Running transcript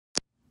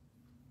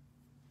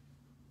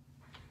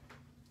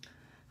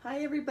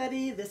Hi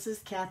everybody, this is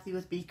Kathy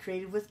with Be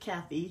Creative with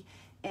Kathy,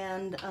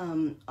 and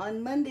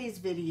on Monday's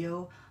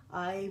video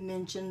I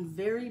mentioned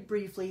very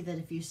briefly that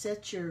if you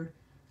set your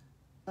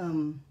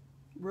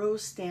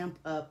rose stamp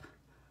up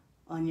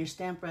on your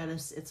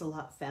Stamparatus, it's a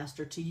lot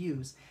faster to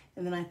use.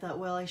 And then I thought,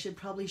 well, I should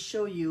probably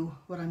show you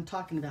what I'm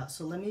talking about.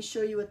 So let me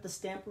show you what the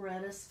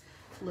Stamparatus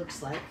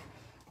looks like.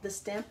 The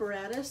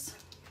Stamparatus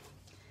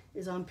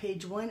is on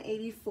page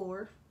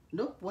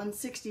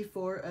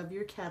 164 of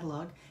your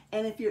catalog.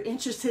 And if you're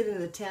interested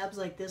in the tabs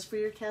like this for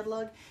your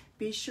catalog,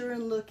 be sure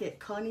and look at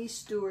Connie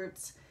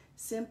Stewart's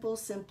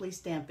Simply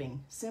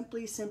Stamping.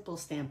 Simply Simple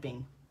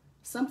Stamping.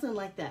 Something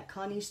like that.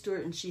 Connie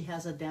Stewart, and she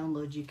has a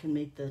download. You can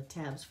make the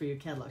tabs for your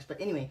catalogs.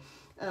 But anyway,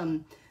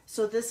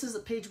 so this is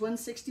page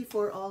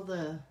 164, all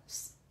the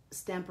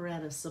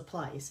Stamparatus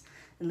supplies.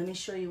 And let me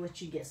show you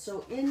what you get.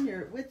 So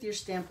with your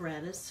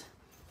Stamparatus,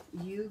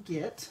 you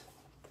get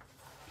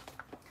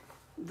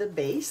the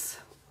base.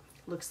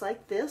 Looks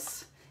like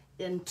this,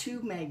 in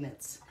 2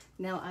 magnets.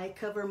 Now I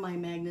cover my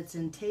magnets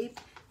in tape,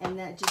 and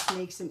that just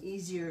makes them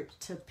easier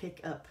to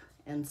pick up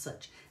and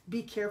such.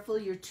 Be careful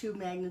your 2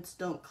 magnets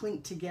don't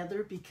clink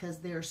together because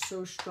they're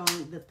so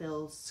strong that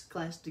they'll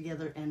clash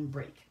together and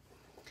break.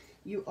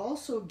 You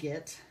also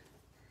get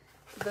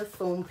the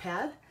foam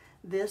pad.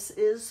 This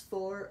is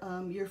for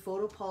your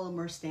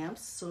photopolymer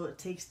stamps, so it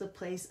takes the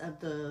place of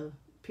the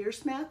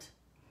pierce mat,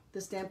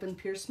 the Stampin'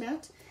 Pierce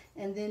mat,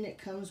 and then it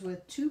comes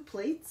with 2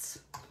 plates.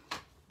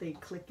 They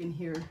click in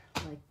here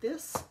like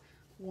this,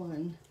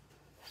 1,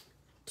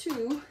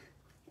 2,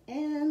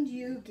 and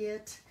you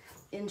get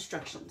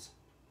instructions,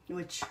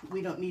 which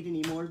we don't need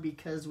anymore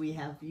because we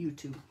have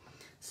YouTube.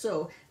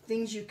 So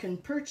things you can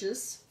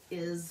purchase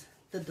is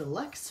the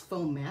deluxe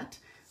foam mat,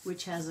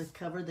 which has a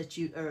cover that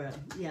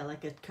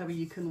like a cover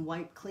you can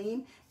wipe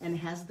clean and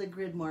has the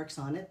grid marks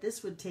on it.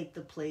 This would take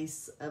the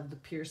place of the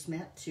pierce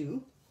mat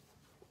too.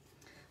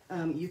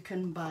 You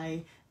can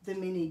buy the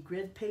mini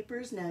grid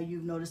papers. Now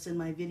you've noticed in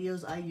my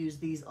videos I use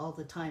these all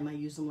the time. I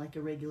use them like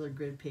a regular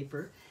grid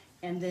paper.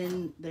 And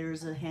then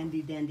there's a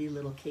handy dandy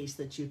little case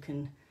that you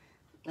can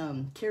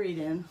carry it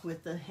in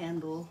with the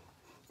handle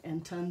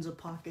and tons of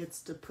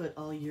pockets to put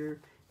all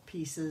your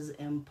pieces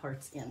and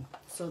parts in.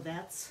 So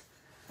that's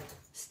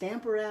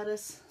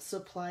Stamparatus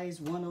Supplies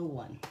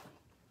 101.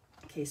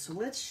 Okay, so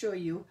let's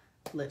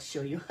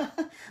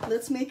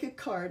make a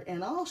card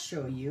and I'll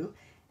show you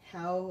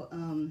how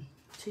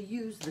to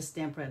use the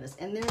Stamparatus.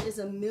 And there is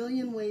a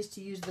million ways to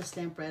use the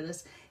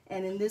Stamparatus,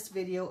 and in this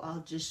video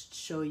I'll just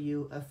show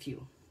you a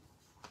few.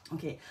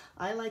 Okay,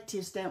 I like to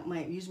use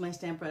my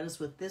Stamparatus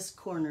with this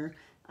corner.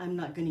 I'm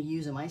not going to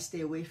use them. I stay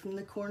away from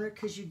the corner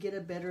because you get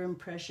a better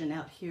impression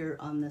out here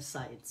on the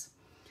sides.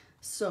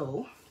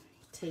 So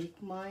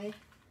take my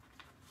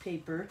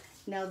paper.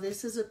 Now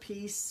this is a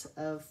piece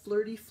of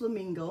Flirty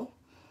Flamingo,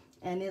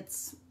 and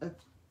it's a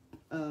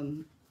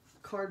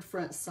card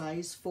front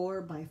size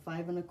 4 by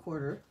 5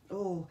 1/4.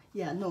 Oh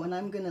yeah, no, and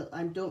I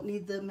don't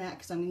need the mat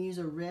because I'm going to use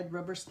a red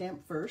rubber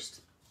stamp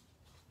first.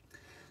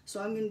 So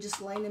I'm going to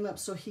just line him up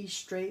so he's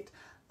straight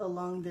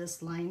along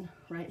this line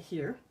right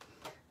here.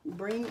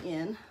 Bring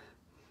in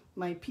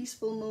my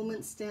Peaceful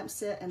Moment stamp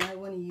set, and I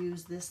want to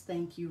use this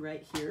thank you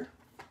right here.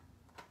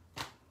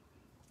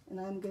 And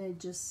I'm going to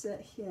just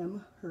set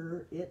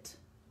it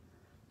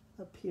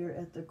up here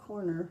at the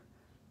corner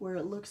where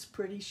it looks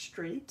pretty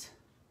straight.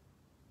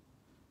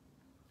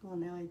 Well,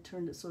 now I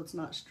turned it so it's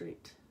not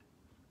straight.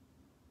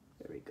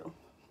 There we go.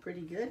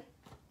 Pretty good.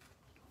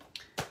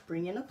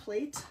 Bring in a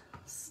plate,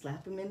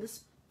 slap them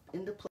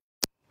into place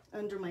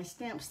under my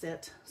stamp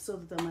set so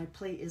that my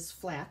plate is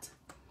flat.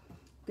 I'm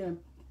going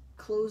to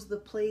close the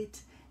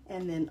plate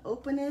and then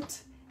open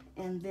it,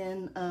 and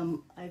then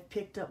I've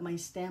picked up my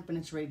stamp and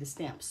it's ready to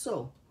stamp.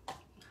 So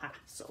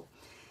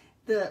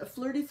the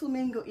Flirty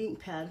Flamingo ink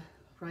pad,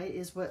 right,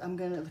 is what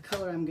the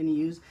color I'm going to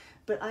use.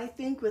 But I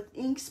think with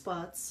ink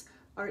spots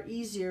are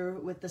easier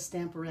with the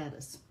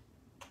Stamparatus.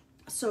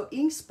 So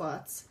ink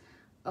spots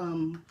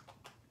come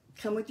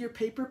with your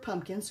paper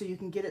pumpkin, so you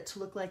can get it to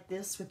look like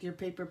this with your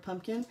paper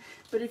pumpkin.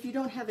 But if you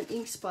don't have an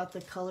ink spot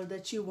the color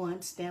that you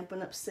want,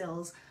 Stampin' Up!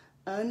 Sells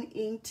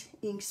uninked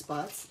ink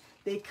spots.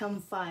 They come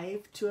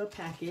 5 to a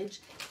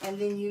package, and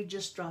then you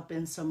just drop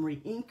in some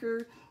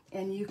re-inker,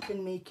 and you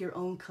can make your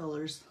own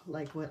colors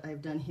like what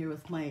I've done here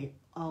with my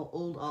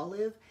Old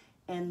Olive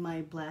and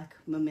my Black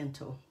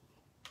Memento.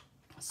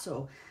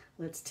 So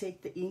let's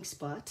take the ink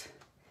spot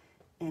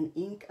and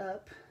ink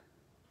up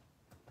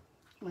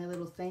my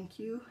little thank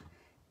you,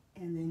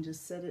 and then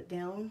just set it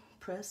down,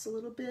 press a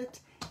little bit,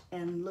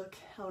 and look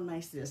how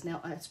nice it is.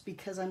 Now it's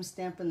because I'm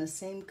stamping the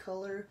same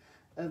color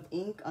of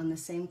ink on the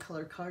same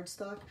color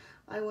cardstock.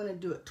 I want to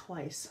do it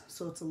twice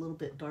so it's a little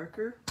bit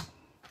darker.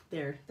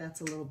 There,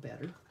 that's a little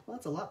better. Well,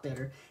 that's a lot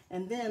better.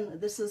 And then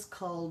this is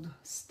called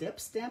step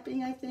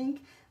stamping, I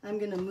think. I'm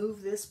going to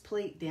move this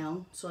plate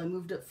down. So I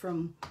moved it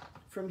from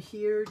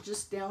here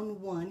just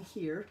down 1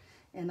 here,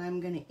 and I'm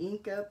going to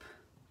ink up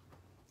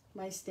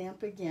my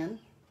stamp again,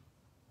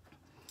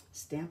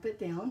 stamp it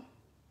down,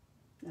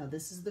 Now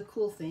this is the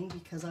cool thing,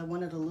 because I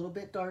want it a little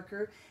bit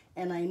darker,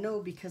 and I know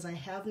because I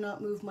have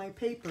not moved my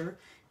paper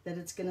that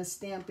it's going to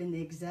stamp in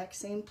the exact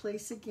same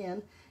place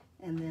again,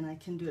 and then I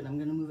can do it. I'm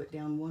going to move it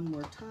down one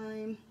more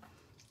time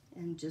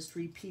and just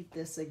repeat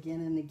this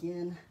again and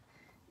again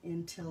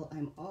until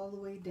I'm all the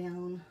way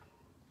down.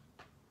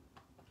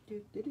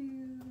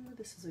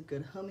 This is a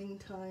good humming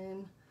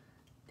time.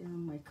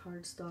 Down my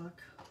cardstock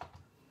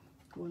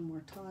one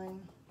more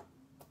time.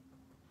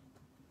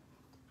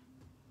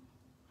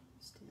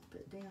 Stamp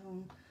it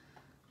down.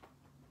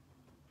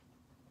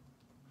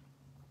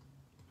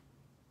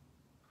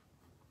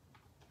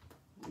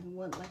 And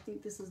one, I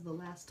think this is the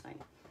last time.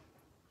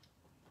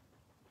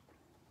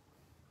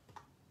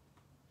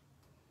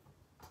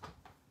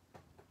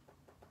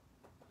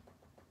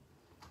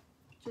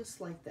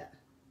 Just like that.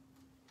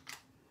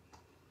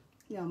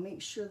 Now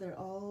make sure they're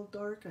all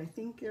dark. I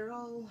think they're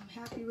all, I'm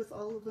happy with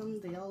all of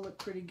them. They all look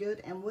pretty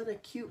good. And what a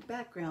cute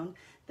background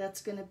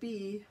that's gonna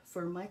be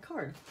for my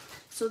card.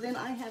 So then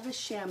I have a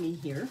chamois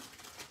here.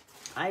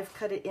 I've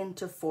cut it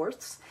into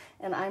fourths,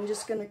 and I'm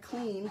just gonna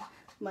clean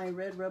my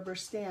red rubber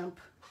stamp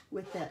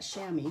with that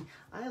chamois.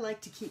 I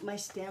like to keep my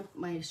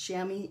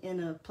chamois in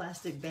a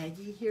plastic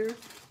baggie here,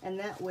 and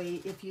that way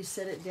if you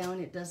set it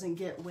down it doesn't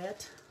get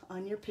wet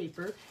on your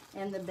paper,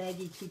 and the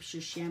baggie keeps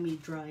your chamois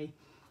dry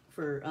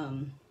for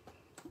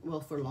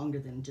well, for longer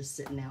than just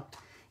sitting out.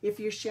 If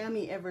your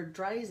chamois ever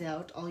dries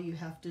out, all you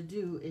have to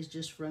do is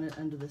just run it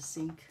under the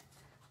sink,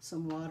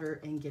 some water,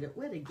 and get it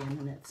wet again,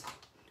 and it's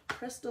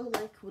presto,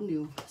 like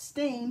new.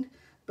 Stained,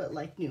 but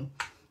like new.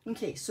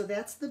 Okay, so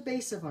that's the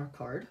base of our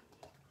card.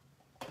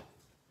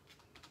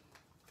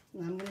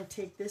 And I'm going to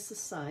take this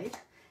aside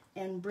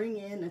and bring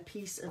in a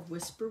piece of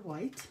Whisper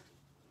White.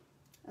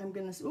 I'm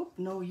going to, oh,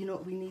 no, you know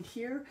what we need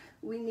here?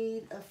 We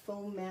need a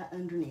foam mat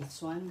underneath.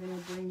 So I'm going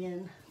to bring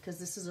in, because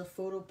this is a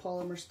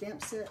photopolymer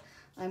stamp set,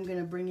 I'm going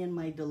to bring in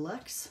my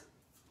deluxe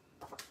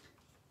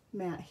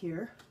mat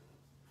here.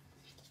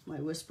 My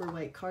Whisper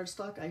White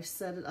cardstock. I've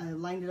set it, I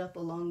lined it up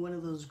along one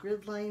of those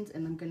grid lines,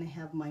 and I'm going to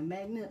have my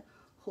magnet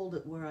hold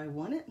it where I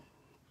want it.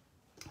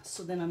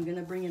 So then I'm going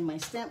to bring in my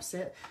stamp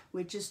set,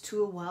 which is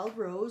to a Wild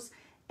Rose,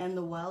 and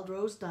the Wild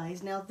Rose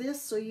dies. Now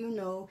this, so you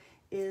know,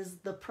 is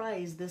the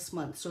prize this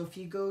month. So if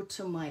you go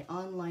to my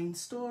online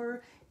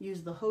store,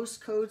 use the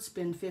host code,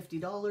 spend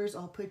 $50,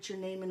 I'll put your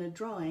name in a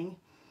drawing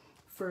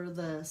for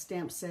the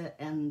stamp set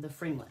and the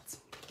framelits.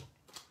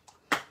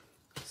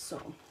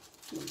 So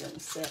I'm going to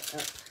set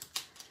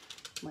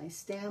up my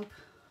stamp.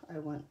 I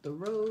want the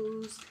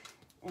rose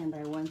and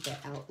I want the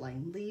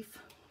outline leaf.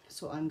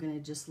 So I'm going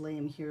to just lay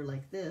them here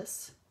like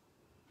this.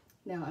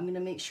 Now I'm going to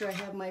make sure I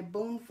have my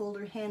bone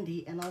folder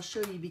handy, and I'll show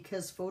you,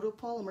 because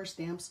photopolymer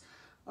stamps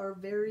are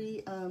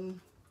very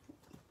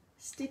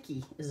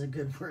sticky is a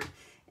good word,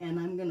 and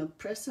I'm going to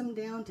press them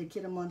down to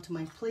get them onto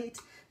my plate,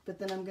 but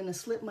then I'm going to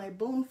slip my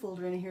bone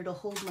folder in here to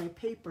hold my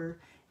paper,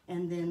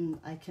 and then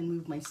I can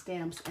move my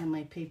stamps and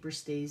my paper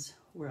stays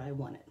where I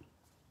want it.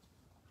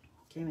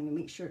 Okay, I'm going to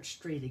make sure it's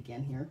straight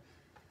again here.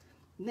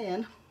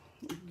 Then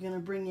I'm going to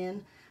bring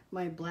in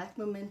my black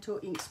Memento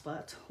ink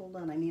spot. Hold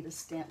on, I need a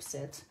stamp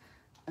set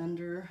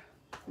under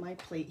my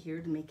plate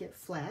here to make it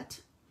flat.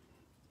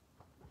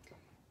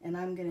 And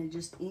I'm going to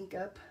just ink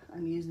up.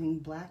 I'm using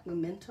black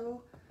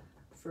Memento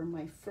for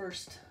my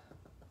first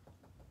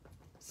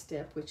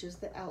step, which is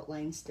the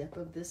outline step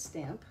of this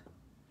stamp.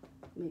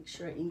 Make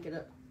sure I ink it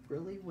up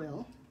really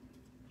well.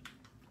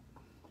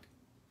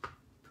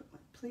 Put my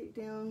plate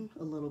down,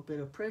 a little bit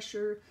of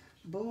pressure,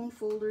 bone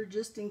folder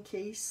just in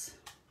case.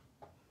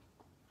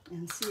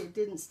 And see, it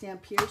didn't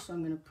stamp here, so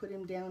I'm going to put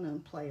him down and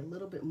apply a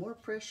little bit more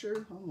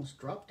pressure. Almost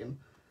dropped him.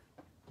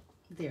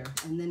 There,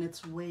 and then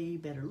it's way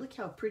better. Look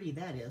how pretty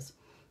that is.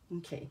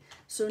 Okay,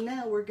 so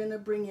now we're going to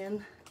bring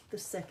in the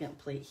second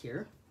plate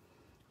here.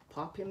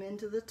 Pop him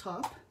into the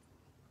top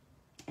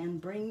and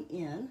bring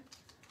in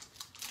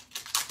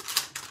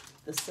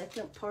the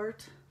second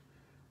part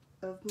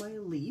of my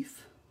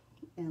leaf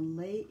and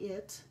lay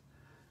it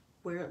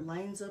where it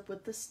lines up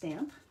with the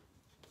stamp.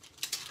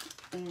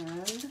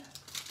 And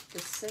the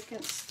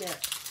second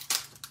step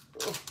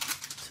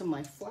to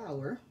my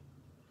flower,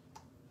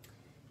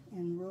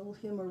 and roll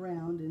him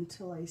around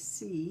until I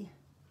see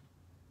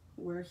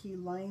where he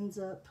lines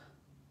up.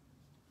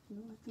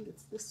 No, I think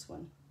it's this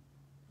one.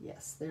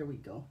 Yes, there we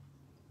go.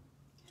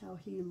 How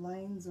he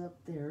lines up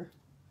there.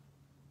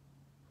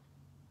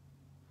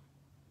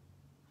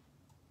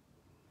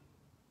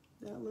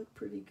 That looked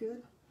pretty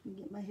good. Let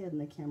me get my head in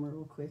the camera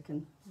real quick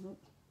and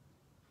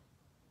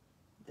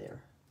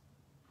there.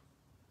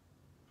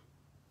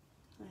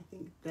 I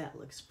think that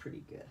looks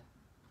pretty good.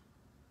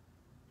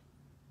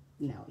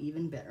 Now,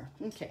 even better.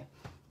 Okay,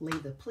 lay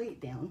the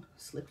plate down,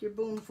 slip your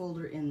bone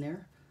folder in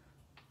there,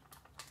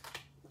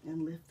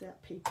 and lift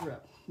that paper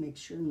up. Make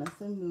sure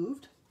nothing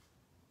moved,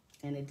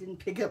 and it didn't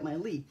pick up my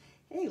leaf.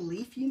 Hey,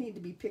 leaf, you need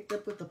to be picked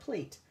up with the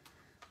plate.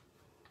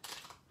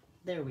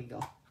 There we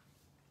go.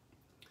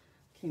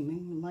 Okay,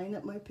 line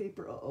up my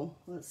paper. Uh-oh,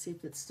 let's see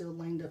if it's still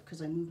lined up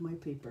because I moved my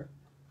paper.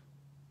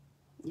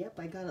 Yep,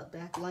 I got it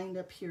back lined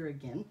up here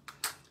again.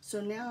 So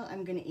now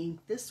I'm going to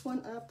ink this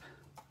one up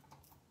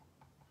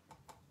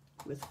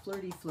with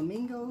Flirty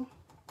Flamingo.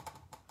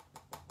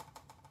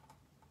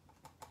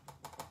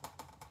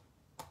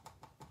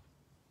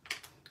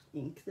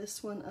 Ink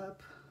this one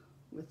up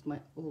with my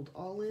Old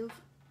Olive.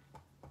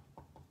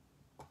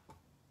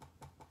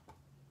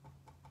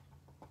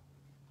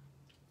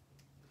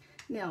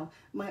 Now,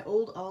 my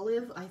Old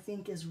Olive I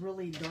think is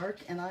really dark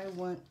and I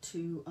want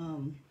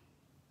to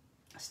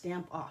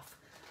stamp off.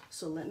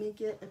 So let me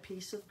get a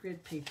piece of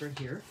grid paper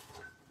here.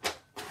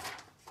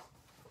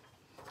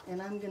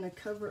 And I'm going to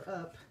cover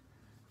up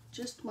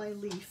just my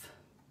leaf.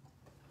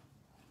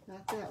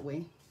 Not that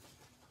way.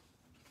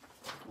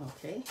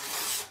 Okay.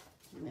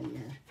 And then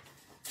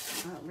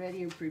you're not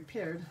ready or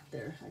prepared.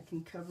 There, I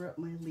can cover up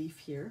my leaf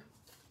here.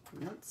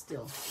 Not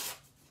still.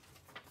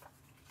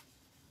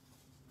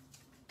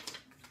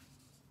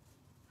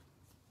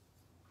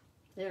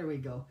 There we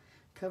go.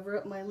 Cover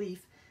up my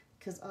leaf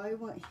because I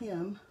want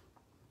him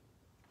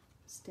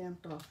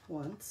stamped off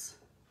once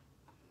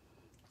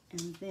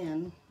and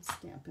then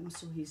stamp him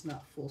so he's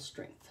not full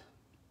strength.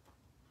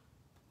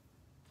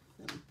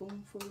 Then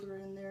bone folder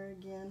in there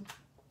again.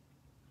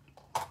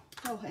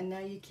 Oh, and now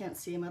you can't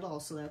see him at all,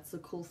 so that's the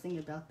cool thing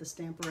about the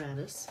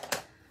Stamparatus.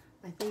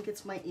 I think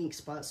it's my ink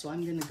spot, so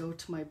I'm going to go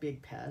to my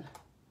big pad.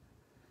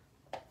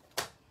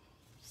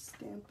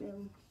 Stamp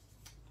him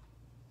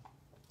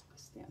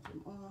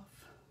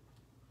off,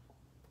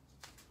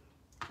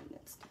 and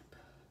then stamp.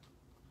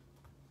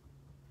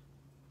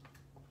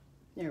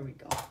 There we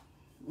go.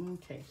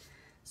 Okay,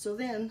 so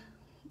then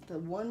the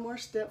one more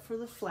step for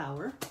the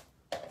flower.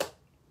 I'm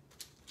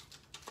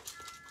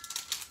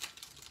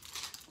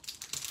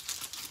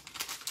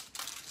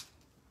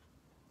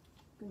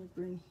going to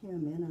bring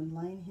him in and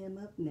line him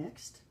up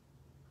next.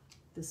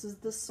 This is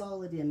the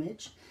solid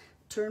image.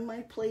 Turn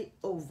my plate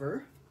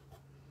over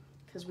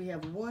because we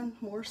have one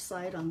more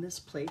side on this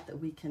plate that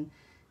we can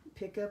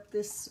pick up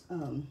this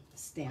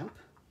stamp.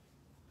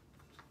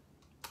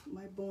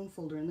 My bone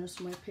folder in there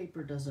so my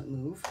paper doesn't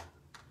move.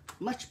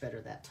 Much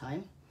better that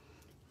time.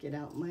 Get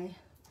out my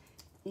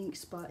ink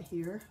spot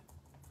here.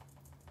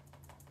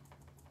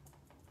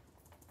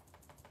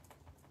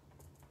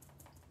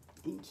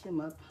 Ink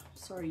him up.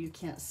 Sorry you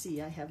can't see.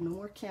 I have no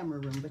more camera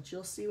room, but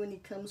you'll see when he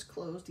comes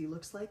closed. He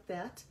looks like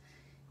that.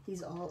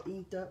 He's all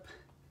inked up.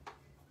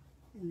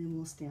 And then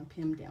we'll stamp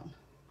him down.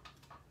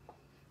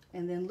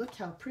 And then look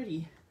how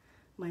pretty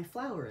my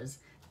flower is.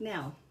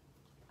 Now,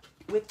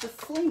 with the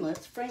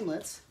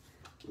framelets,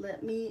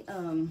 let me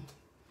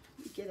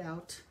get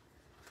out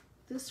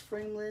this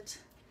framelit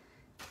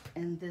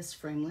and this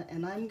framelit,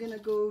 and I'm gonna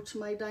go to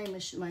my die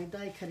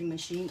cutting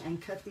machine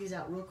and cut these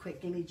out real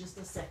quick. Give me just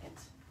a second.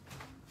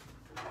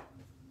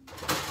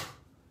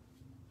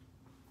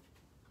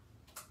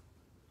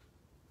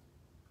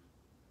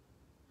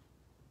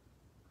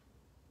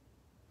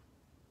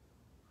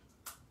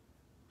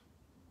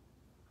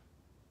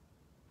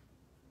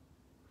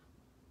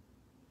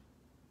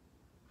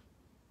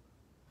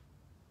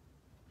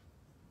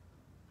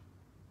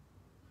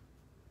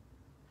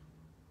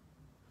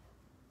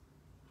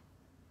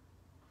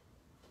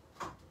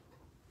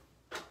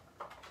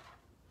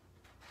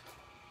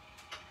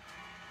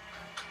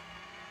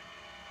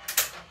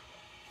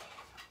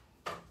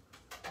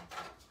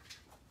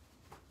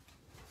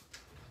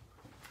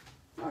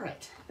 All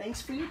right,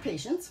 thanks for your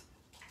patience.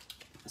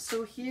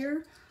 So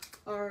here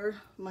are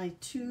my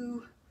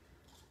two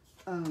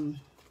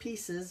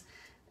pieces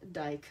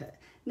die cut.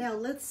 Now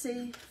let's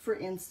say, for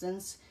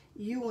instance,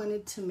 you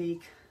wanted to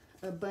make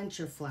a bunch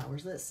of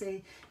flowers. Let's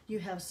say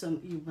you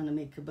want to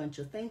make a bunch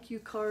of thank you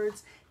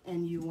cards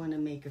and you want to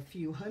make a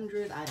few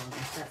hundred. I don't know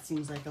if that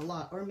seems like a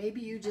lot. Or maybe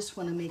you just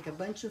want to make a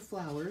bunch of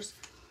flowers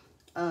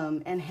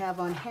and have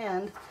on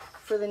hand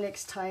for the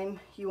next time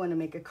you want to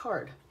make a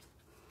card.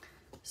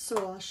 So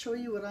I'll show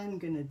you what I'm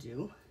going to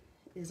do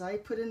is I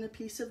put in a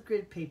piece of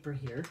grid paper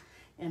here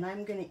and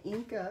I'm going to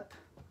ink up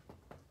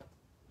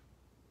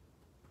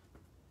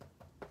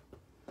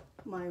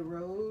my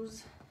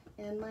rose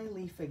and my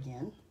leaf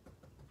again.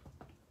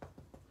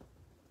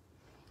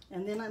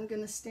 And then I'm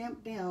going to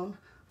stamp down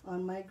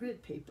on my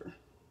grid paper.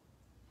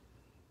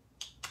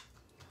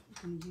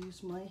 I'm going to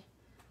use my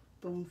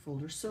bone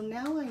folder. So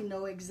now I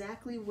know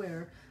exactly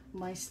where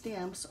my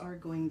stamps are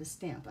going to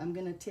stamp. I'm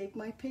going to take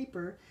my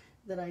paper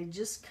that I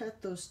just cut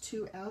those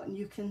two out and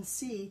you can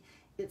see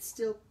it's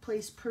still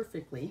placed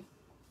perfectly.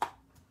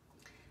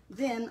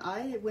 Then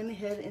I went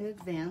ahead in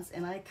advance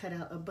and I cut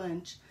out a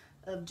bunch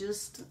of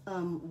just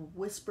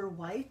Whisper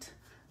White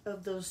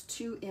of those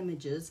two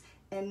images,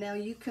 and now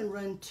you can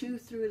run two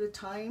through at a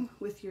time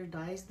with your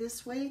dies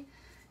this way,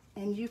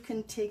 and you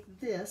can take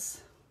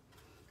this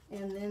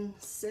and then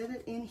set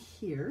it in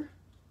here.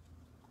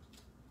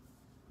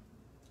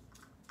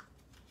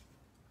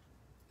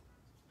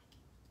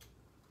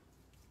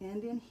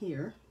 And in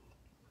here,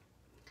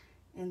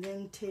 and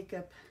then take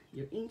up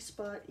your ink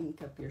spot,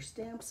 ink up your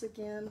stamps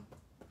again.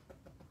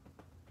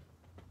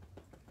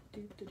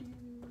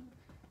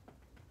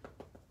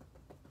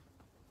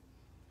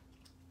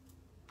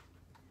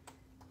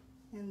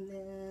 And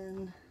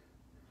then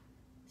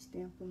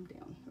stamp them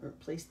down, or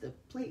place the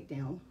plate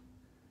down.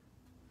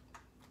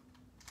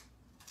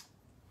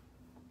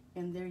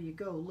 And there you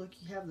go. Look,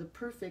 you have the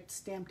perfect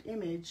stamped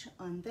image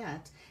on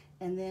that.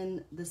 And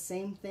then the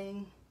same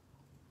thing.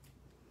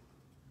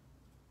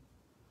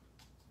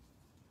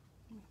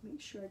 Make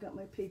sure I got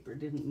my paper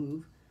didn't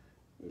move.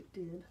 It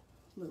did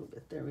a little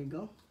bit. There we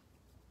go.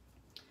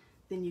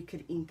 Then you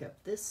could ink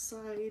up this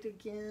side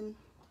again.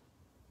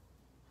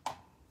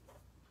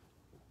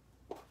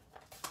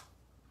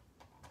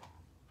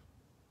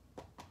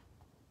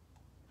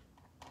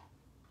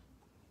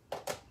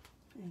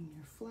 And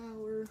your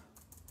flower.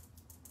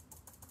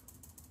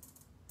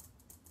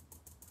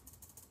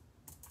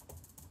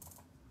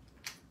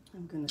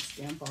 I'm going to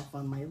stamp off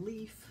on my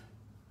leaf.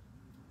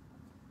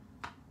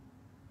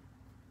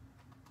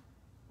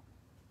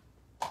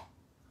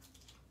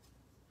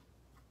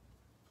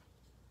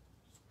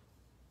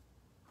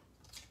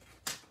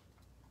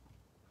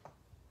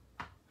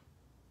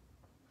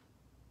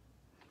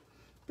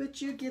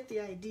 But you get the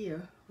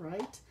idea,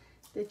 right?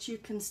 That you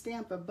can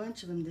stamp a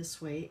bunch of them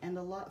this way and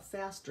a lot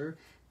faster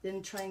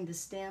than trying to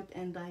stamp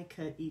and die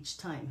cut each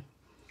time.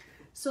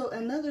 So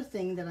another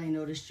thing that I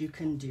noticed you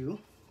can do,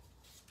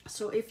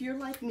 so if you're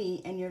like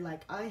me and you're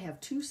like, I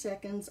have 2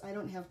 seconds, I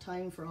don't have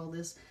time for all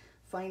this,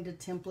 find a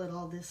template,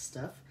 all this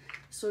stuff.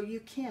 So you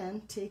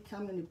can take,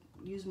 I'm going to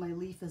use my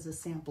leaf as a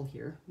sample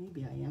here,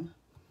 maybe I am,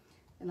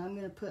 and I'm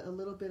going to put a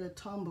little bit of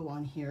Tombow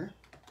on here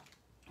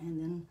and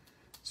then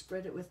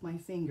spread it with my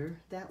finger.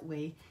 That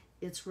way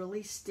it's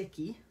really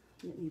sticky.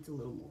 It needs a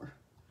little more.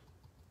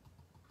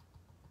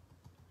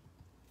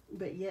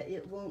 But yet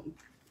it won't,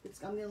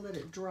 I'm going to let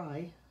it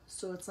dry.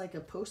 So it's like a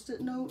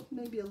Post-it note,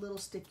 maybe a little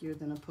stickier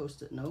than a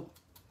Post-it note.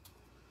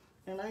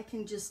 And I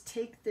can just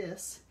take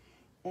this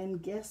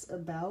and guess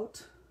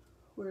about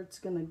where it's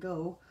going to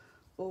go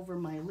over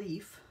my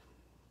leaf.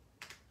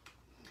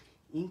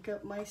 Ink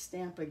up my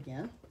stamp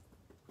again.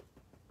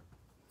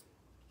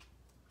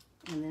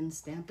 And then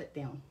stamp it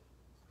down.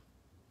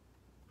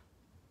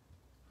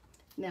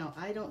 Now,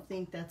 I don't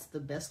think that's the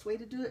best way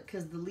to do it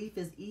because the leaf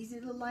is easy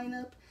to line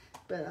up,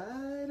 but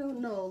I don't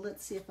know.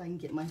 Let's see if I can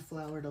get my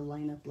flower to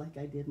line up like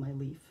I did my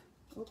leaf.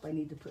 Oh, I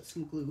need to put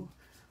some glue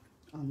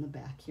on the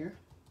back here.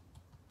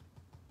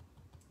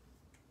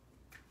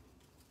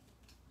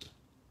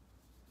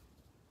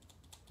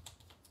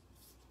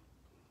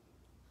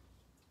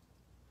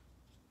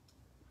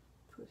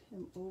 Put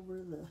him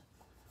over the,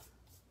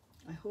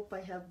 I hope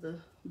I have the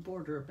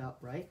border about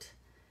right.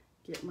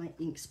 Get my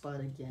ink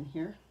spot again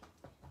here.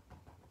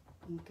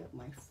 Ink up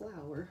my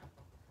flower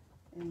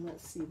and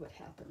let's see what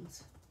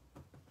happens.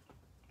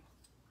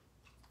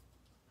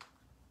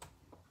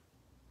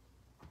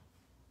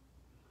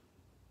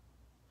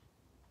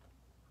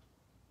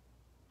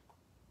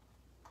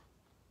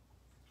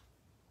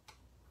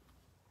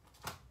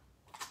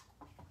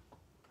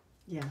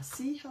 Yeah,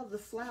 see how the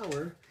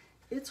flower,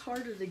 it's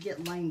harder to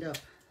get lined up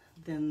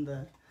than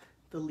the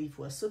leaf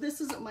was. So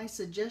this isn't my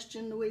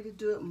suggestion the way to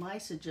do it. My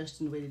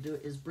suggestion the way to do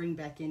it is bring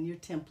back in your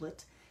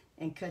template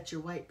and cut your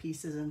white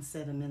pieces and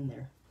set them in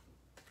there.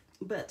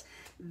 But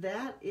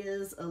that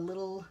is a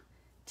little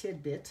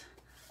tidbit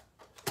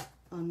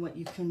on what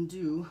you can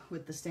do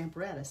with the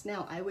Stamparatus.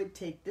 Now I would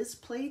take this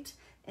plate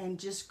and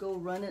just go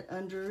run it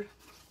under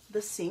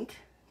the sink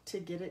to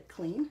get it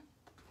clean.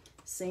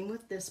 Same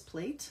with this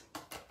plate.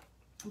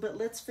 But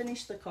let's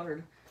finish the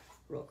card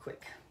real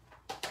quick.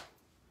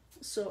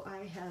 So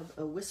I have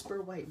a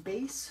Whisper white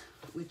base,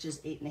 which is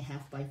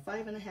 8.5 by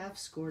 5.5,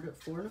 scored at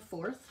 4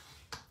 1/4.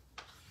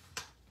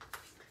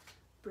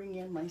 Bring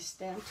in my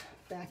stamped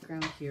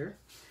background here.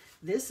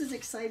 This is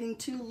exciting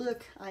too.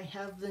 Look, I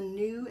have the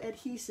new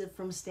adhesive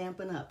from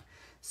Stampin' Up.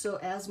 So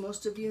as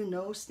most of you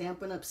know,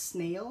 Stampin' Up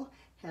Snail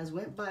has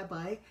went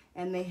bye-bye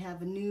and they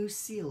have a new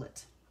Seal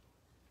It.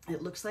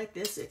 It looks like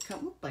this. It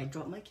come, oop, I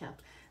dropped my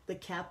cap. The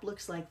cap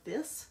looks like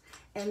this.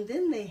 And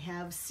then they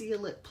have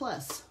Seal It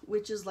Plus,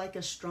 which is like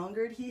a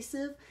stronger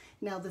adhesive.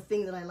 Now the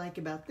thing that I like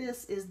about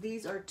this is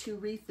these are 2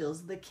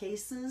 refills. The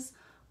cases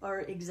are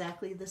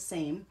exactly the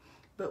same.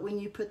 But when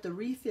you put the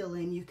refill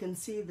in, you can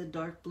see the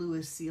dark blue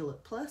is Seal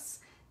It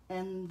Plus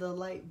and the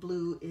light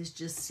blue is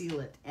just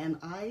Seal It. And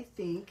I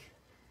think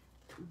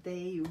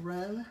they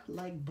run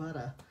like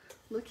butter.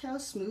 Look how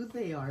smooth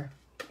they are.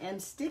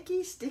 And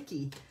sticky,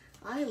 sticky.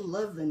 I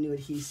love the new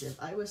adhesive.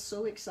 I was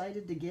so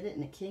excited to get it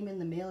and it came in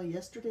the mail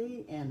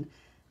yesterday and,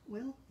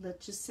 well,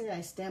 let's just say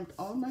I stamped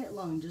all night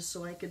long just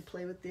so I could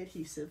play with the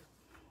adhesive.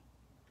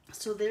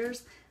 So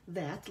there's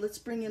that. Let's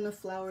bring in a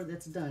flower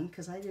that's done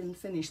because I didn't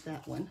finish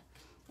that one.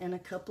 And a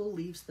couple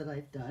leaves that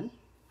I've done.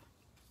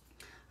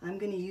 I'm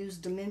going to use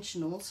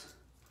dimensionals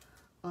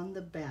on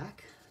the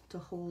back to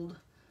hold.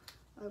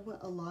 I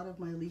want a lot of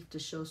my leaf to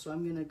show, so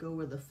I'm going to go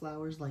where the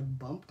flower's like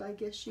bumped, I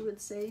guess you would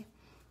say.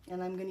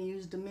 And I'm going to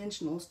use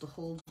dimensionals to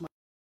hold my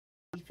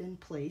leaf in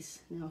place.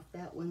 Now if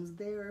that one's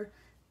there,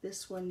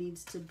 this one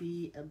needs to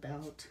be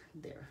about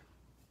there.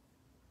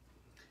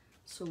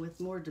 So with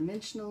more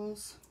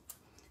dimensionals,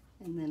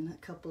 and then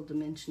a couple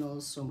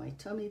dimensionals so my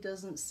tummy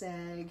doesn't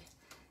sag.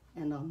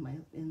 And on my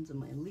ends of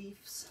my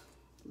leaves,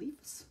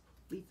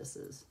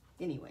 leafuses.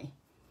 Anyway,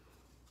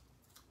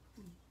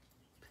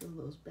 peel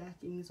those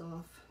backings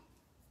off.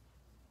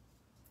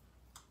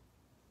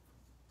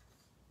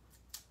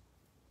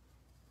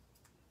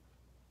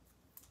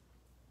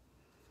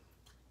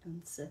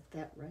 And set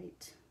that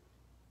right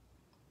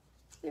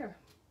there.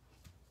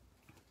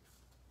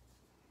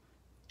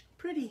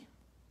 Pretty.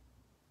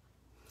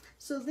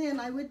 So then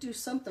I would do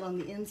something on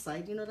the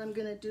inside. You know what I'm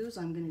going to do is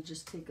I'm going to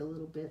just take a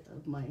little bit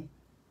of my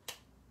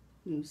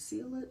new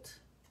Seal-It.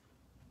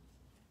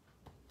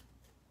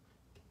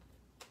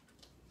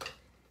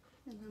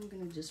 And I'm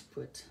going to just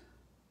put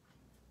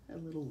a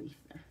little leaf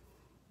there.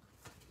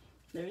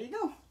 There you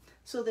go.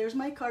 So there's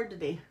my card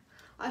today.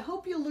 I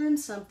hope you learned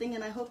something,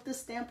 and I hope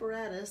this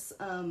Stamparatus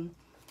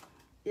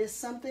is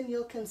something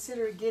you'll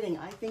consider getting.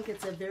 I think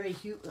it's a very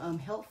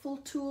helpful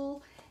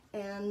tool,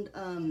 and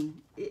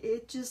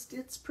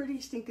it's pretty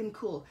stinking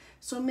cool.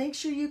 So make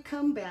sure you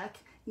come back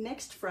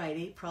next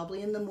Friday,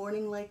 probably in the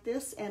morning like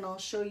this, and I'll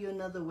show you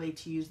another way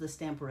to use the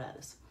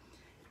Stamparatus.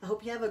 I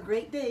hope you have a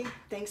great day.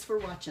 Thanks for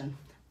watching.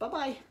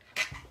 Bye-bye.